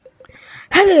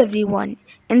Hello everyone.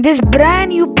 In this brand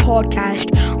new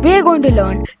podcast, we are going to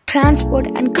learn transport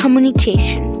and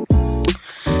communication.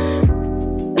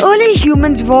 Early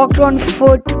humans walked on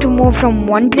foot to move from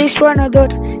one place to another.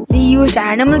 They used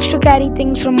animals to carry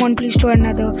things from one place to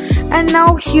another. And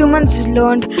now humans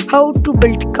learned how to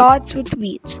build carts with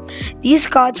wheels. These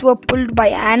carts were pulled by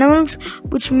animals,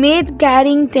 which made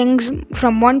carrying things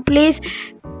from one place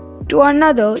to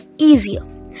another easier.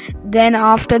 Then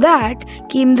after that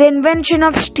came the invention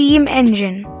of steam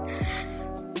engine,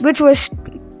 which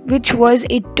was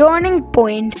a turning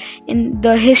point in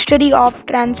the history of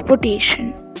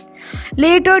transportation.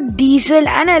 Later, diesel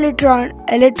and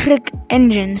electric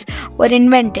engines were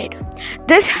invented.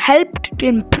 This helped to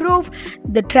improve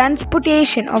the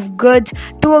transportation of goods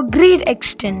to a great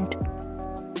extent.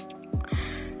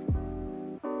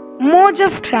 Modes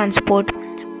of transport.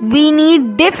 We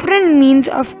need different means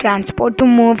of transport to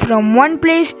move from one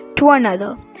place to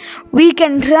another. We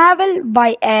can travel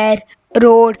by air,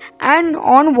 road, and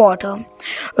on water.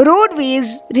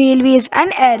 Roadways, railways,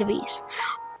 and airways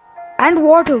and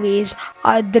waterways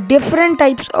are the different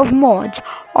types of modes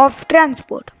of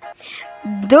transport.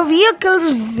 The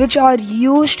vehicles which are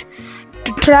used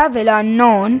to travel are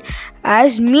known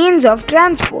as means of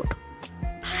transport.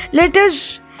 Let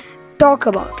us talk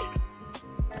about it.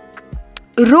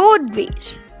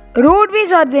 Roadways.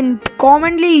 Roadways are the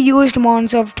commonly used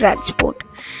modes of transport.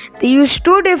 They use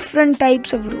two different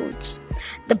types of roads,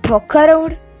 the Pakka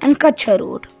road and Kacha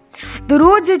road. The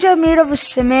roads which are made of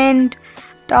cement,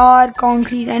 tar,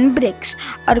 concrete and bricks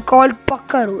are called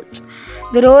Pakka roads.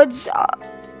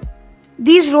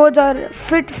 These roads are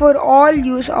fit for all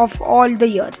use of all the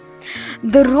year.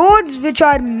 The roads which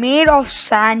are made of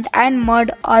sand and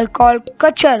mud are called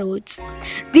Kacha roads.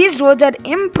 These roads are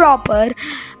improper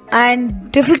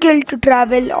and difficult to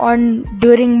travel on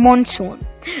during monsoon.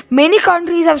 Many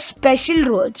countries have special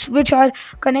roads which are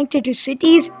connected to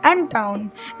cities and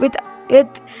towns with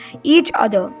each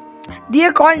other. They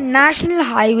are called national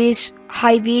highways,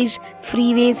 freeways,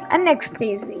 and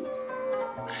expressways.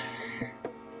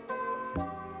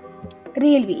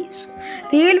 Railways.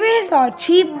 Railways are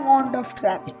cheap mode of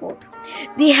transport.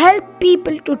 They help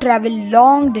people to travel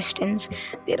long distance.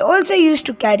 They are also used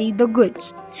to carry the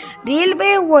goods.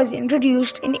 Railway was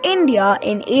introduced in India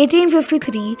in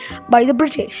 1853 by the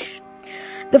British.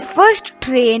 The first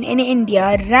train in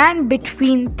India ran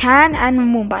between Thane and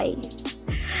Mumbai.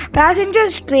 Passenger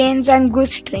trains and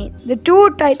goods trains. The two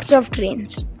types of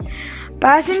trains.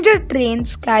 Passenger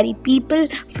trains carry people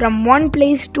from one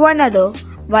place to another,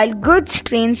 while goods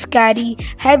trains carry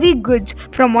heavy goods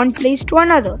from one place to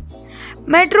another.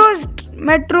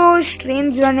 Metros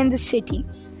trains run in the city,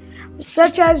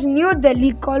 such as New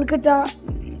Delhi, Kolkata,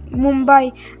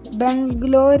 Mumbai,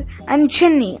 Bangalore, and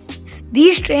Chennai.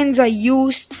 These trains are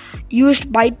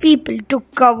used by people to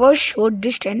cover short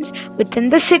distance within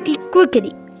the city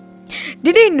quickly.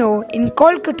 Did you know in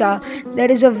Kolkata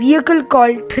there is a vehicle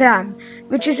called tram,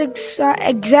 which is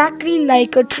exactly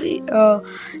like a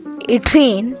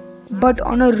train but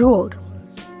on a road?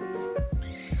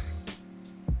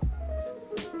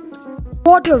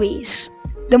 Waterways.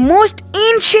 The most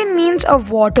ancient means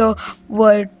of water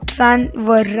were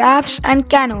rafts and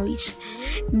canoes.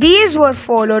 These were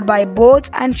followed by boats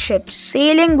and ships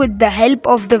sailing with the help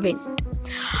of the wind.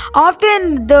 After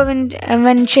the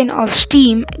invention of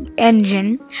steam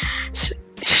engine,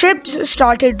 ships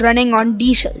started running on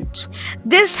diesels.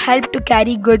 This helped to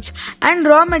carry goods and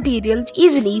raw materials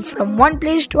easily from one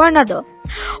place to another.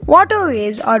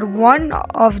 Waterways are one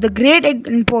of the great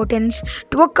importance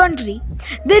to a country.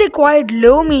 They required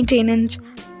low maintenance,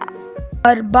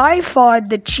 are by far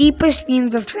the cheapest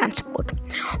means of transport.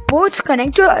 Ports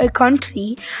connect a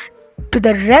country to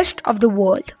the rest of the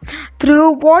world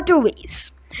through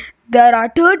waterways. There are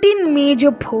 13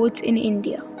 major ports in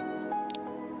India.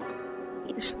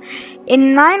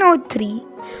 In 903,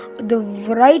 the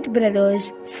Wright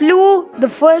brothers flew the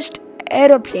first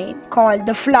aeroplane called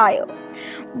the Flyer.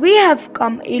 We have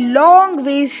come a long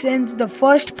way since the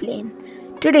first plane.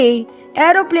 Today,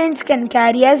 aeroplanes can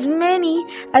carry as many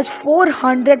as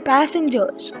 400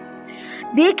 passengers.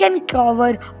 They can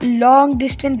cover long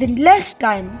distance in less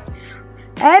time.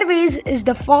 Airways is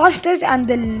the fastest and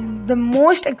the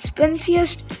most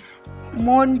expensive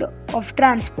mode of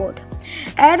transport.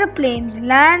 Aeroplanes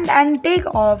land and take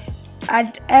off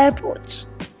at airports.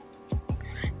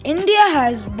 India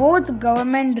has both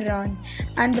government run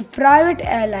and the private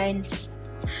airlines.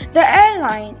 The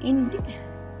airline India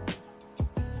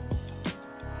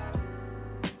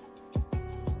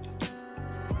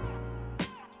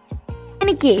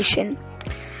communication.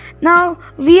 Now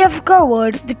we have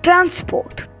covered the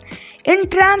transport. In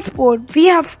transport, we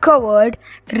have covered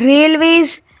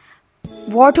railways,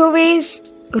 waterways,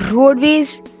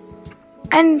 roadways,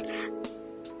 and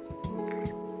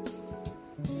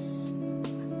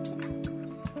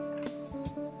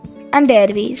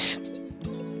airways.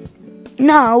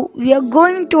 Now we are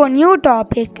going to a new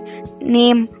topic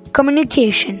named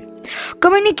communication.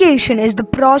 Communication is the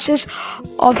process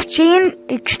of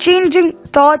exchanging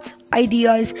thoughts,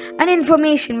 ideas, and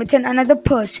information with another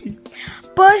person.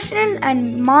 Personal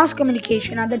and mass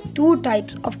communication are the two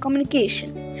types of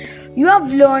communication. You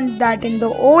have learned that in the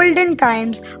olden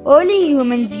times, early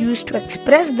humans used to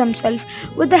express themselves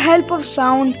with the help of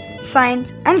sound,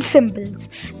 signs, and symbols.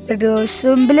 There were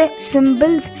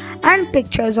symbols and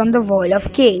pictures on the wall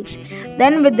of caves.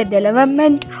 Then, with the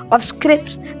development of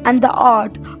scripts and the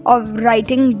art of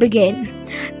writing began,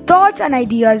 thoughts and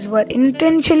ideas were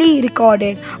intentionally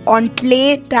recorded on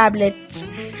clay tablets.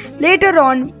 Later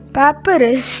on,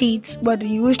 papyrus sheets were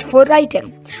used for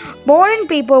writing. Board and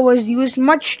paper was used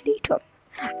much later.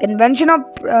 The invention of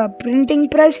printing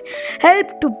press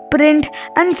helped to print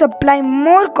and supply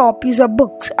more copies of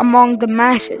books among the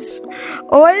masses.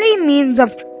 Early means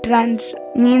of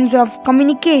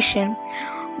communication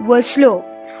were slow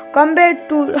compared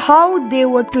to how they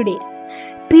were today.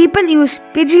 People used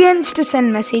pigeons to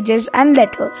send messages and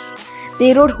letters.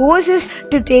 They rode horses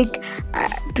to take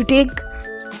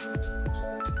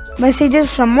messages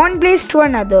from one place to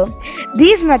another.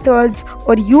 These methods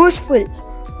were useful,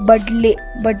 but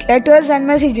letters and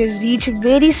messages reached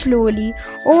very slowly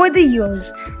over the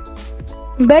years.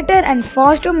 Better and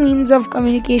faster means of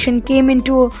communication came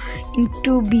into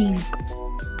being.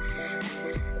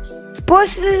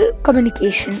 Personal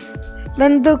communication.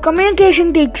 When the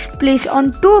communication takes place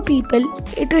on two people,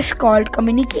 it is called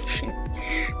communication.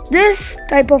 This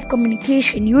type of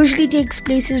communication usually takes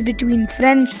place between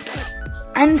friends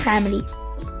and family.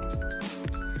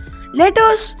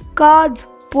 Letters, cards,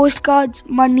 postcards,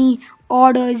 money,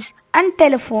 orders, and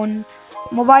telephone,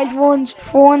 mobile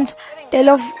phones,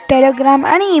 telegram,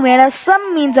 and email are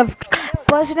some means of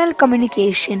personal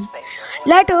communication.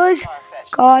 Letters,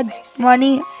 cards,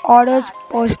 money, orders,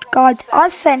 postcards are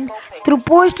sent through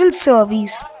postal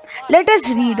service. Let us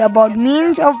read about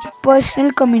means of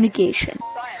personal communication.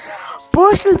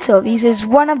 Postal service is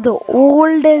one of the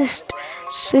oldest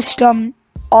system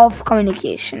of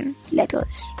communication.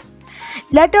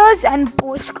 Letters and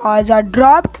postcards are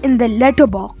dropped in the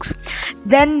letterbox.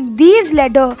 Then these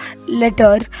letters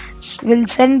will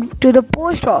send to the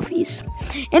post office.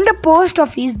 In the post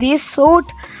office, they sort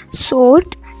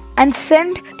and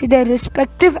send to their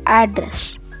respective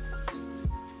address.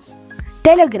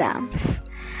 Telegraph.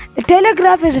 The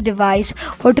telegraph is a device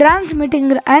for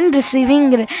transmitting and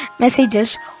receiving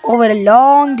messages over a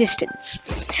long distance.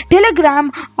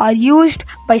 Telegrams are used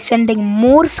by sending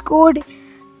Morse code.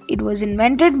 It was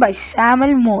invented by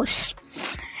Samuel Morse.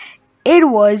 It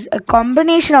was a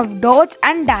combination of dots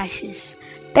and dashes.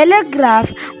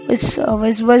 Telegraph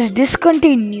service was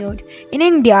discontinued in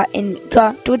India in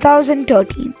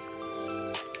 2013.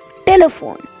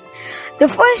 Telephone. The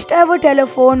first ever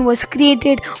telephone was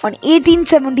created on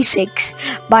 1876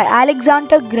 by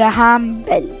Alexander Graham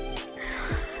Bell.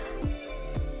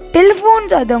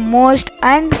 Telephones are the most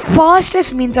and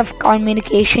fastest means of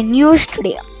communication used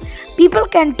today. People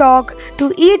can talk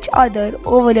to each other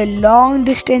over a long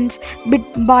distance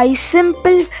by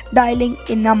simple dialing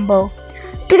a number.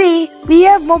 Today, we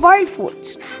have mobile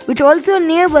phones, which also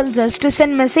enables us to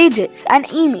send messages and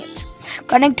emails,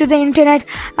 connect to the internet,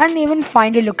 and even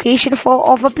find a location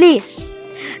of a place.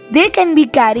 They can be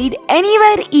carried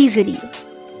anywhere easily.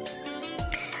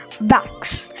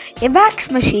 Fax. A fax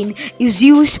machine is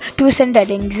used to send an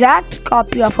exact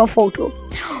copy of a photo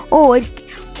or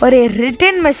a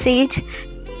written message.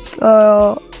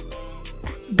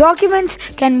 Documents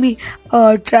can be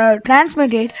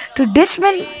transmitted to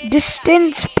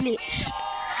distant place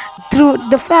through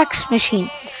the fax machine,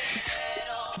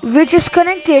 which is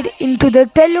connected into the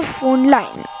telephone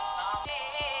line.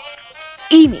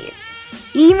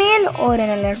 Email or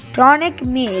an electronic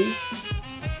mail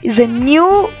is a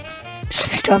new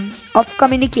system of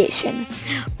communication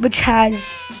which has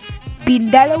been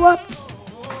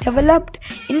developed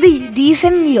in the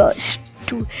recent years.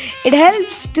 It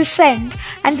helps to send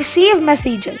and receive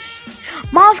messages.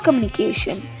 Mass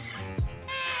communication.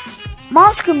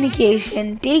 Mass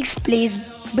communication takes place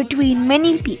between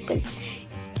many people.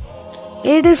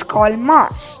 It is called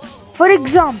mass. For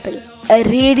example, a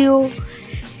radio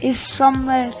is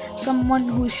someone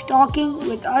who's talking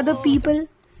with other people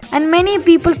and many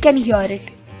people can hear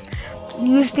it.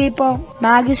 Newspaper,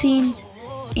 magazines,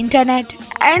 internet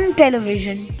and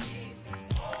television.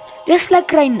 just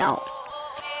like right now.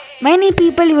 Many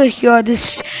people will hear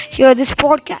this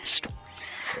podcast.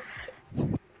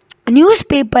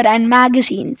 Newspaper and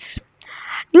magazines.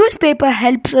 Newspaper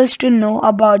helps us to know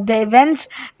about the events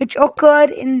which occur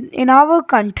in our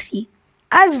country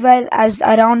as well as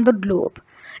around the globe.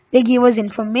 They give us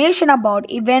information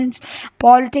about events,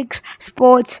 politics,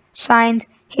 sports, science,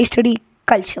 history,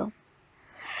 culture.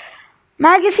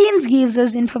 Magazines gives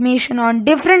us information on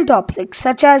different topics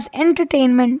such as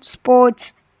entertainment,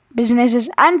 sports, businesses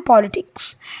and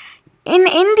politics. In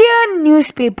India,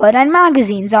 newspaper and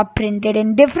magazines are printed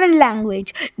in different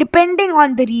language depending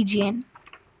on the region.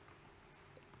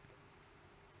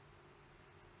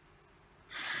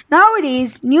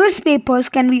 Nowadays, newspapers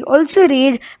can be also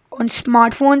read on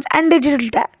smartphones and digital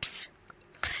tabs.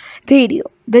 Radio.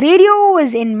 The radio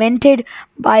was invented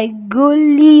by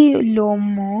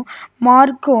Guglielmo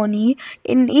Marconi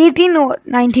in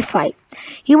 1895.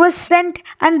 He was sent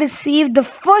and received the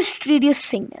first radio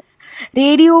signal.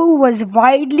 Radio was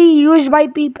widely used by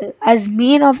people as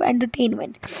mean of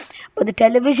entertainment, but the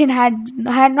television had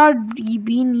not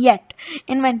been yet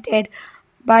invented.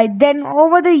 By then,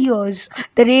 over the years,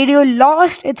 the radio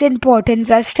lost its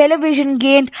importance as television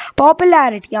gained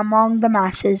popularity among the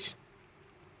masses.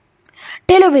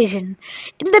 Television.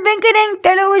 In the beginning,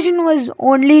 television was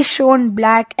only shown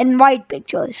black and white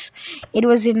pictures. It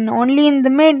was only in the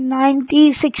mid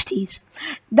 1960s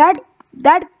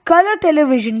that color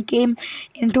television came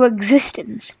into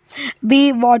existence.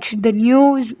 We watched the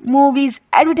news, movies,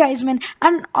 advertisement,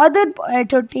 and other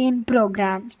entertainment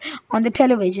programs on the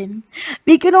television.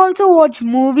 We can also watch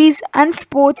movies and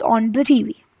sports on the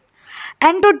TV.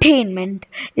 Entertainment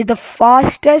is the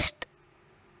fastest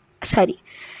sorry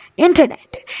internet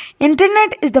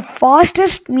is the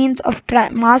fastest means of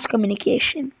mass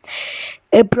communication.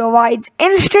 It provides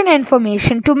instant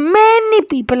information to many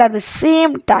people at the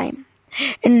same time.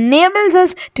 It enables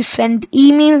us to send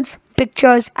emails,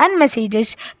 pictures and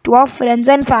messages to our friends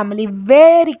and family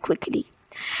very quickly.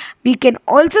 We can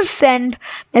also send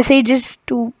messages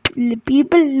to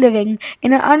people living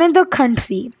in another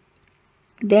country.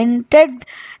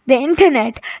 The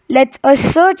internet lets us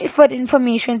search for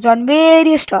information on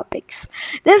various topics.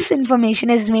 This information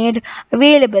is made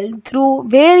available through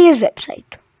various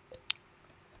websites.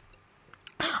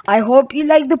 I hope you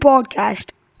like the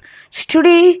podcast.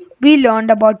 Today we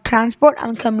learned about transport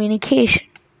and communication.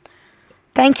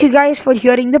 Thank you guys for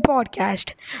hearing the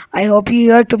podcast. I hope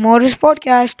you hear tomorrow's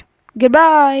podcast.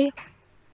 Goodbye.